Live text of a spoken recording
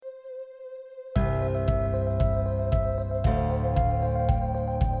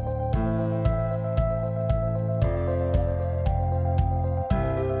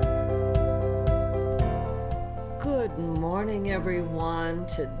morning, everyone.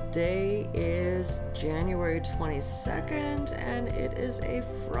 Today is January 22nd, and it is a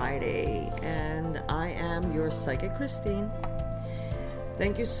Friday, and I am your Psychic Christine.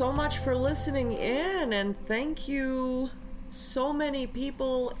 Thank you so much for listening in, and thank you so many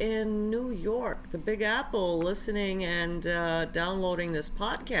people in New York, the Big Apple, listening and downloading this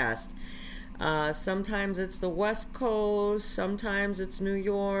podcast. Sometimes it's the West Coast, sometimes it's New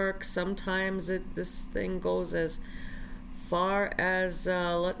York, sometimes this thing goes as far as,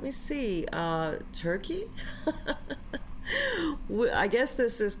 Turkey? I guess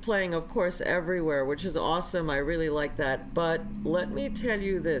this is playing, of course, everywhere, which is awesome. I really like that. But let me tell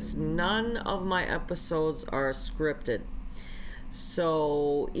you this, none of my episodes are scripted.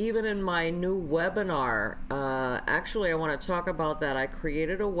 So even in my new webinar, actually I want to talk about that. I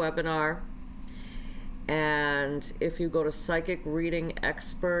created a webinar, and if you go to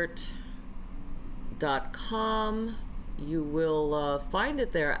psychicreadingexpert.com, you will find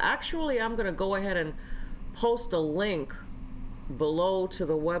it there. Actually, I'm going to go ahead and post a link below to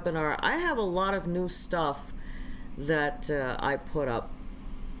the webinar. I have a lot of new stuff that I put up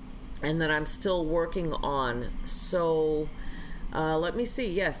and that I'm still working on. So let me see.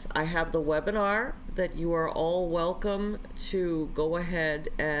 Yes, I have the webinar that you are all welcome to go ahead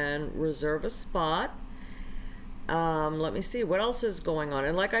and reserve a spot. Let me see what else is going on.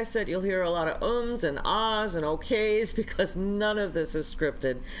 And like I said, you'll hear a lot of ums and ahs and okays because none of this is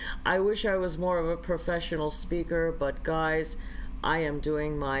scripted. I wish I was more of a professional speaker, but guys, I am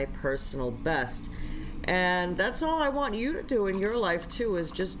doing my personal best. And that's all I want you to do in your life too, is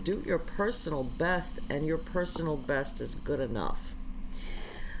just do your personal best, and your personal best is good enough.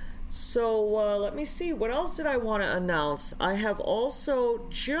 So let me see, what else did I want to announce? I have also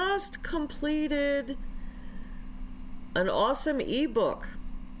just completed an awesome ebook.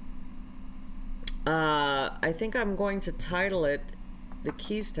 I think I'm going to title it The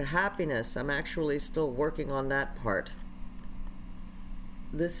Keys to Happiness. I'm actually still working on that part.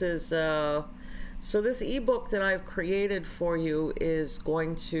 This is so this ebook that I've created for you is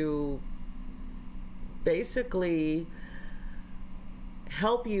going to basically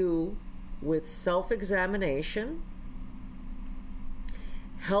help you with self-examination,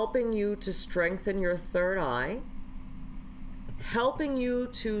 helping you to strengthen your third eye, helping you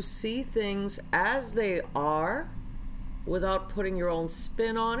to see things as they are without putting your own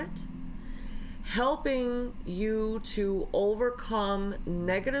spin on it, helping you to overcome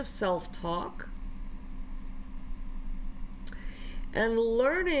negative self-talk, and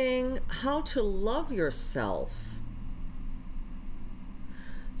learning how to love yourself.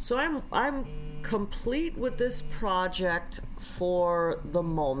 So I'm complete with this project for the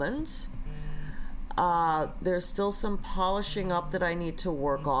moment. There's still some polishing up that I need to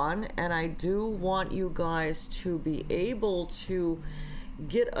work on, and I do want you guys to be able to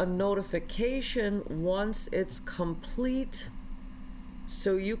get a notification once it's complete,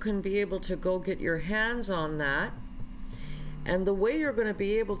 so you can be able to go get your hands on that. And the way you're going to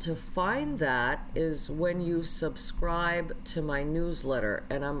be able to find that is when you subscribe to my newsletter,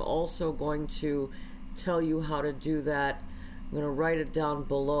 and I'm also going to tell you how to do that. I'm going to write it down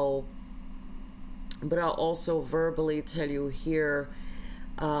below, but I'll also verbally tell you here.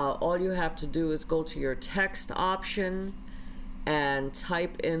 All you have to do is go to your text option and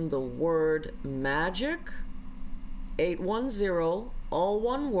type in the word magic 810, all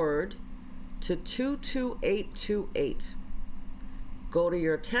one word, to 22828. Go to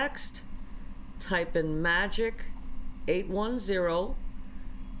your text, type in magic 810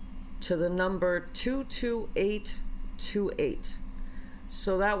 to the number 22828.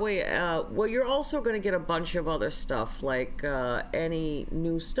 So that way, you're also going to get a bunch of other stuff, like any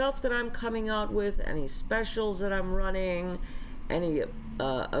new stuff that I'm coming out with, any specials that I'm running, any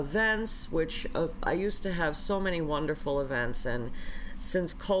events, which I used to have so many wonderful events, and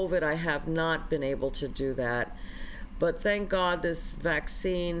since COVID, I have not been able to do that. But thank God this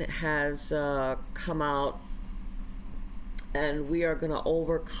vaccine has come out, and we are going to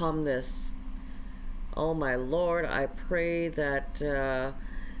overcome this. Oh my Lord, I pray that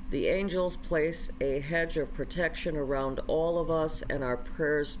the angels place a hedge of protection around all of us, and our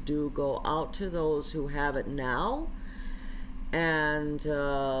prayers do go out to those who have it now. And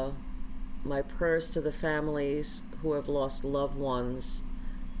my prayers to the families who have lost loved ones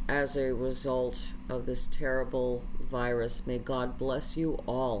as a result of this terrible virus. May God bless you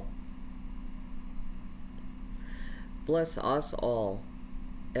all. Bless us all,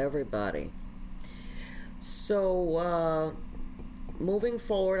 everybody. So, moving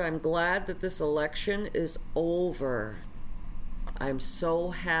forward, I'm glad that this election is over. I'm so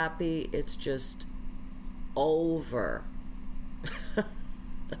happy it's just over.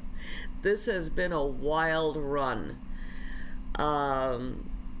 This has been a wild run. And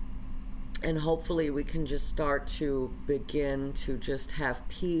hopefully we can just start to begin to just have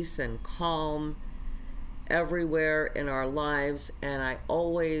peace and calm everywhere in our lives. And I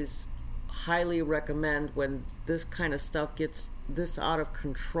always highly recommend, when this kind of stuff gets this out of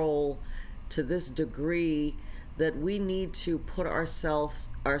control to this degree, that we need to put ourselves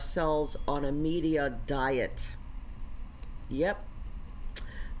on a media diet. Yep.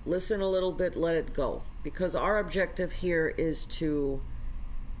 Listen a little bit, let it go. Because our objective here is to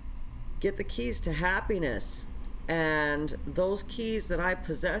get the keys to happiness. And those keys that I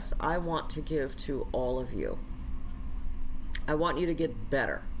possess, I want to give to all of you. I want you to get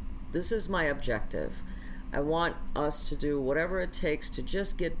better. This is my objective. I want us to do whatever it takes to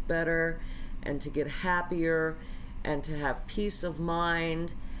just get better and to get happier and to have peace of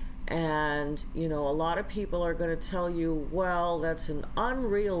mind. And, you know, a lot of people are going to tell you, well, that's an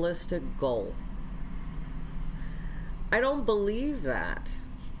unrealistic goal. I don't believe that.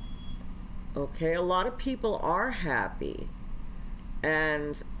 Okay, a lot of people are happy.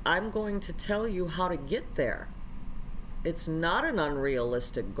 And I'm going to tell you how to get there. It's not an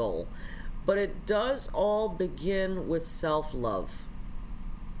unrealistic goal, but it does all begin with self-love.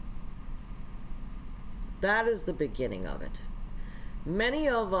 That is the beginning of it. Many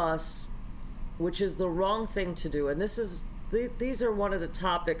of us, which is the wrong thing to do, and these are one of the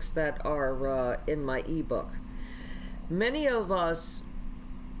topics that are in my ebook. Many of us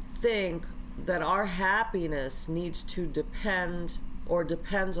think that our happiness needs to depends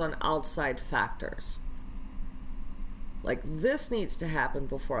on outside factors. Like, this needs to happen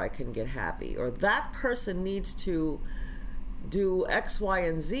before I can get happy, or that person needs to do X, Y,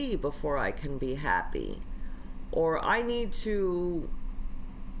 and Z before I can be happy, or I need to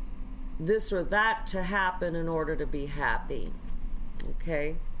this or that to happen in order to be happy.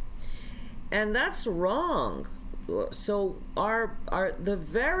 Okay? And that's wrong. So the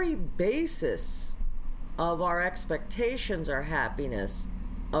very basis of our expectations are happiness,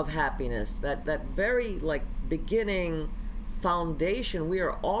 that very like beginning foundation, we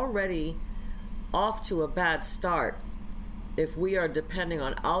are already off to a bad start if we are depending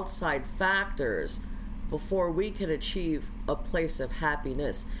on outside factors before we can achieve a place of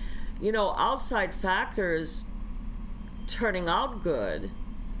happiness. You know, outside factors turning out good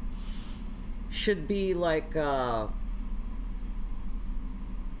should be like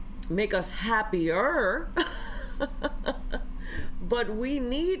make us happier. But we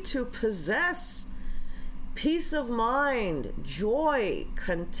need to possess peace of mind, joy,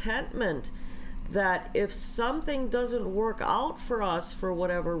 contentment, that if something doesn't work out for us for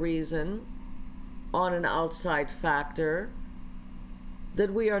whatever reason on an outside factor,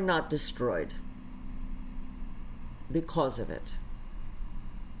 that we are not destroyed because of it.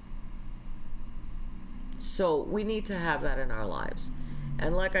 So we need to have that in our lives.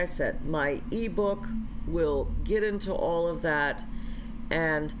 And like I said, my ebook will get into all of that.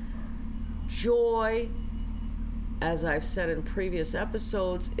 And joy, as I've said in previous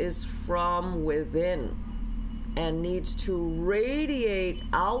episodes, is from within and needs to radiate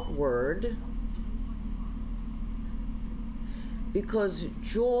outward, because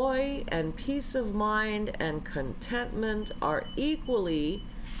joy and peace of mind and contentment are equally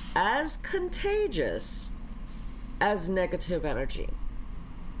as contagious as negative energy.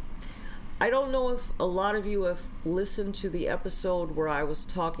 I don't know if a lot of you have listened to the episode where I was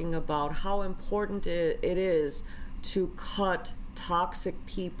talking about how important it is to cut toxic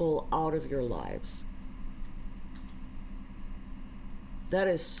people out of your lives. That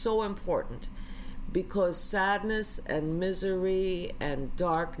is so important, because sadness and misery and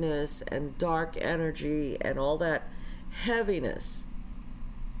darkness and dark energy and all that heaviness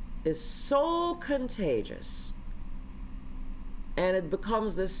is so contagious, and it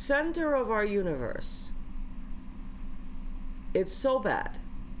becomes the center of our universe. It's so bad.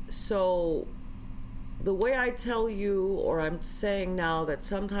 So the way I tell you, or I'm saying now, that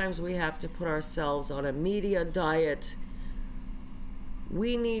sometimes we have to put ourselves on a media diet.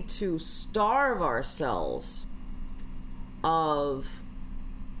 We need to starve ourselves of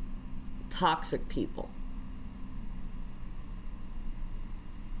toxic people.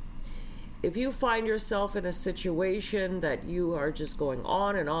 If you find yourself in a situation that you are just going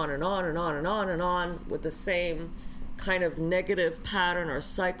on and on and on and on and on and on with the same kind of negative pattern or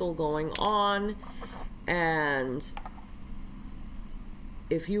cycle going on, and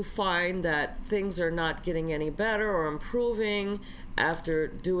if you find that things are not getting any better or improving after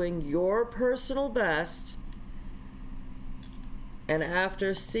doing your personal best and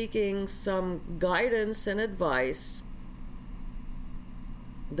after seeking some guidance and advice,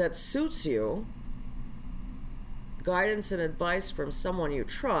 that suits you, guidance and advice from someone you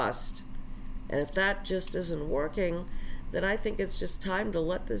trust, and if that just isn't working, then I think it's just time to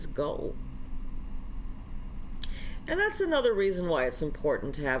let this go. And that's another reason why it's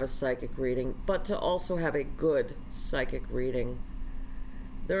important to have a psychic reading, but to also have a good psychic reading.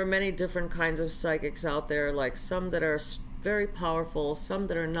 There are many different kinds of psychics out there, like some that are very powerful, some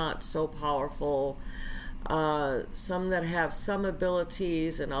that are not so powerful, some that have some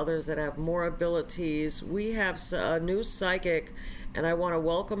abilities and others that have more abilities. We have a new psychic, and I want to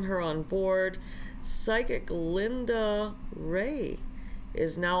welcome her on board. Psychic Linda Ray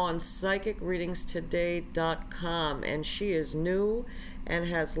is now on psychicreadingstoday.com, and she is new and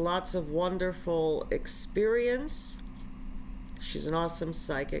has lots of wonderful experience. She's an awesome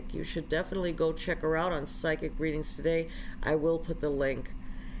psychic. You should definitely go check her out on Psychic Readings Today. I will put the link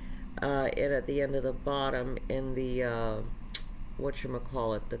in at the end of the bottom in the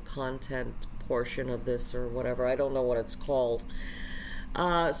the content portion of this or whatever. I don't know what it's called.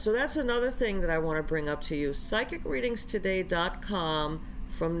 So that's another thing that I want to bring up to you. PsychicReadingstoday.com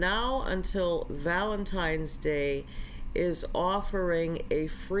from now until Valentine's Day is offering a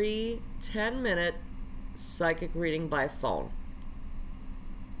free 10-minute psychic reading by phone.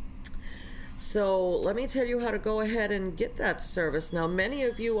 So let me tell you how to go ahead and get that service. Now, many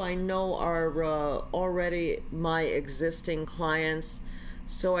of you I know are already my existing clients,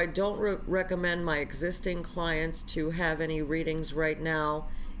 so I don't recommend my existing clients to have any readings right now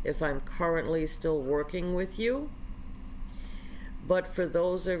if I'm currently still working with you. But for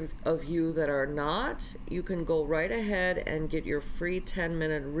those of you that are not, you can go right ahead and get your free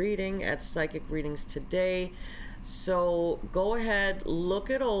 10-minute reading at Psychic Readings Today. So go ahead, look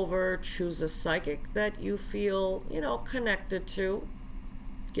it over, choose a psychic that you feel, connected to,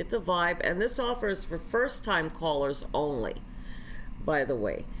 get the vibe. And this offer is for first-time callers only, by the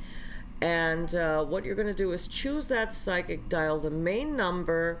way. And what you're going to do is choose that psychic, dial the main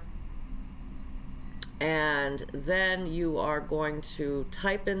number, and then you are going to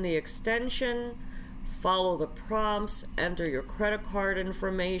type in the extension, follow the prompts, enter your credit card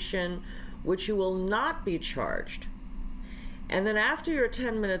information, which you will not be charged. And then after your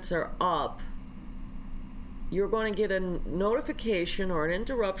 10 minutes are up, you're going to get a notification or an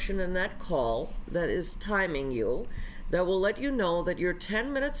interruption in that call that is timing you, that will let you know that your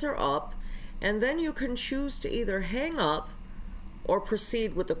 10 minutes are up, and then you can choose to either hang up or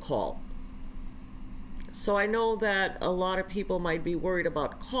proceed with the call. So I know that a lot of people might be worried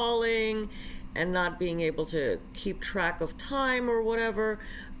about calling and not being able to keep track of time or whatever,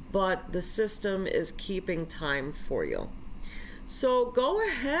 but the system is keeping time for you. So go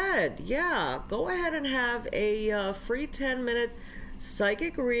ahead and have a free 10-minute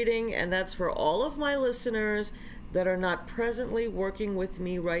psychic reading, and that's for all of my listeners that are not presently working with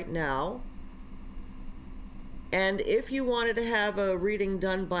me right now. And if you wanted to have a reading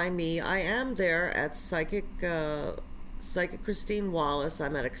done by me, I am there at Psychic Christine Wallace.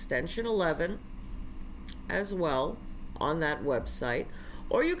 I'm at extension 11 as well on that website.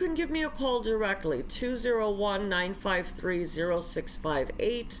 Or you can give me a call directly,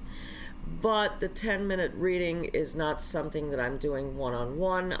 201-953-0658. But the 10-minute reading is not something that I'm doing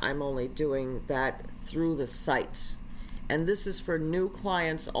one-on-one. I'm only doing that through the site. And this is for new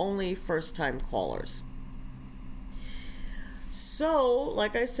clients only, first-time callers. So,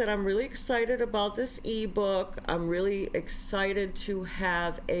 like I said, I'm really excited about this ebook. I'm really excited to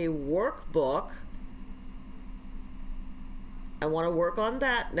have a workbook. I want to work on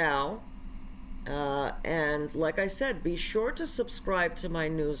that now. And like I said, be sure to subscribe to my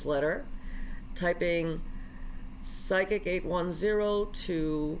newsletter, typing Psychic 810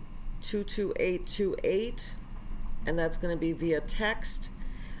 to 22828, and that's going to be via text.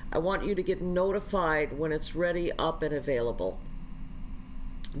 I want you to get notified when it's ready, up, and available,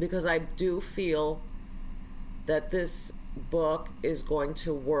 because I do feel that this book is going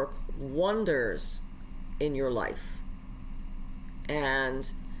to work wonders in your life.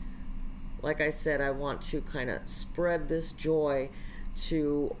 And like I said, I want to kind of spread this joy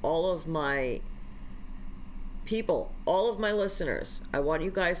to all of my people, all of my listeners. I want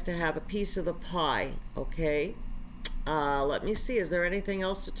you guys to have a piece of the pie, okay? Let me see, is there anything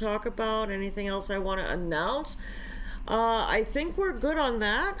else to talk about? Anything else I want to announce? I think we're good on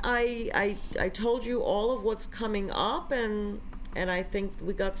that. I told you all of what's coming up, and I think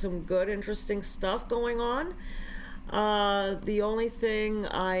we got some good, interesting stuff going on. The only thing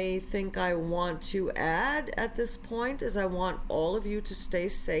I think I want to add at this point is I want all of you to stay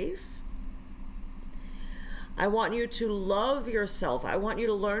safe. I want you to love yourself. I want you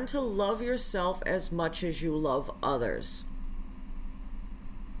to learn to love yourself as much as you love others.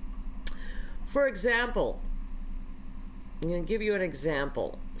 For example, I'm going to give you an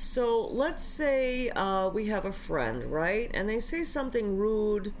example. So let's say we have a friend, right? And they say something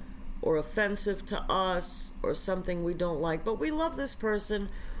rude or offensive to us or something we don't like, but we love this person.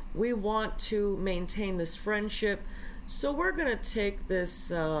 We want to maintain this friendship. So we're going to take this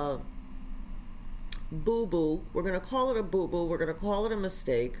boo-boo. We're going to call it a boo-boo. We're going to call it a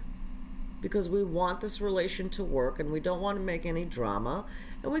mistake because we want this relation to work and we don't want to make any drama.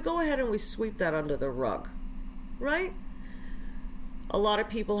 And we go ahead and we sweep that under the rug, right? A lot of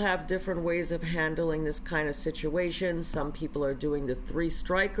people have different ways of handling this kind of situation. Some people are doing the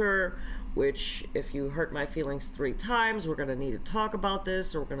 3-striker, which if you hurt my feelings 3 times, we're going to need to talk about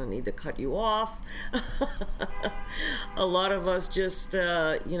this, or we're going to need to cut you off. A lot of us just,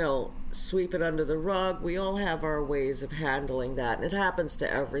 sweep it under the rug. We all have our ways of handling that, and it happens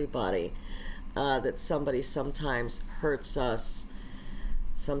to everybody, that somebody sometimes hurts us.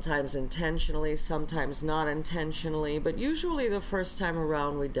 Sometimes intentionally, sometimes not intentionally, but usually the first time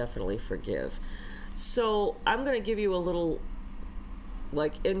around we definitely forgive. So I'm going to give you a little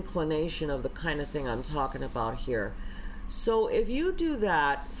inclination of the kind of thing I'm talking about here. So if you do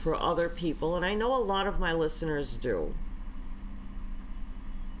that for other people, and I know a lot of my listeners do,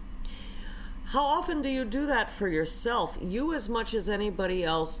 how often do you do that for yourself? You, as much as anybody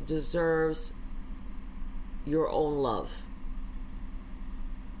else, deserves your own love.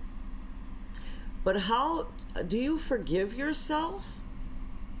 But how do you forgive yourself?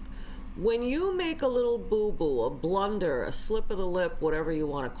 When you make a little boo-boo, a blunder, a slip of the lip, whatever you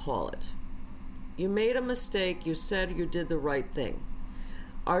want to call it, you made a mistake, you said you did the right thing.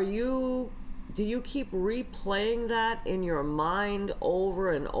 Do you keep replaying that in your mind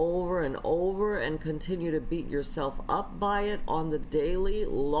over and over and over and continue to beat yourself up by it on the daily,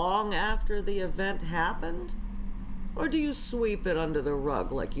 long after the event happened? Or do you sweep it under the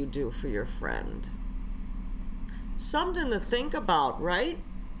rug like you do for your friend? Something to think about, right?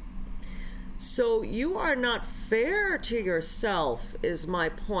 So you are not fair to yourself, is my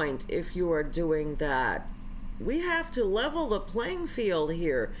point, if you are doing that. We have to level the playing field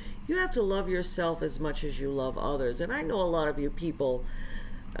here. You have to love yourself as much as you love others. And I know a lot of you people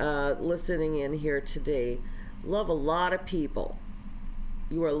listening in here today love a lot of people.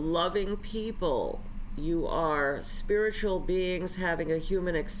 You are loving people. You are spiritual beings having a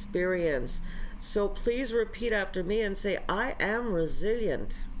human experience. So please repeat after me and say, I am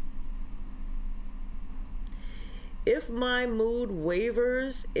resilient. If my mood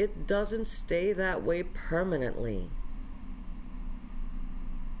wavers, it doesn't stay that way permanently.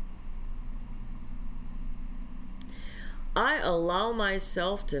 I allow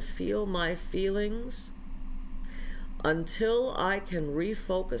myself to feel my feelings until I can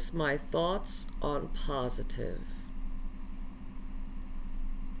refocus my thoughts on positive.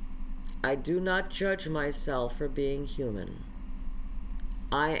 I do not judge myself for being human.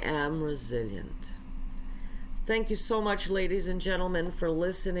 I am resilient. Thank you so much, ladies and gentlemen, for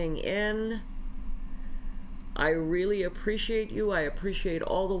listening in. I really appreciate you. I appreciate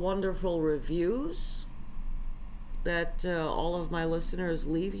all the wonderful reviews that all of my listeners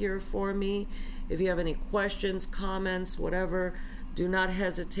leave here for me. If you have any questions, comments, whatever, do not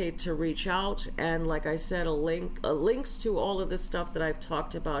hesitate to reach out. And like I said, links to all of this stuff that I've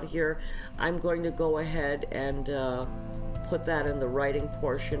talked about here, I'm going to go ahead and put that in the writing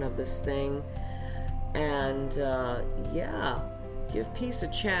portion of this thing. And give peace a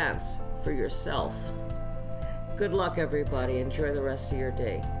chance for yourself. Good luck, everybody. Enjoy the rest of your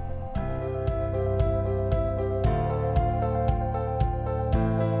day.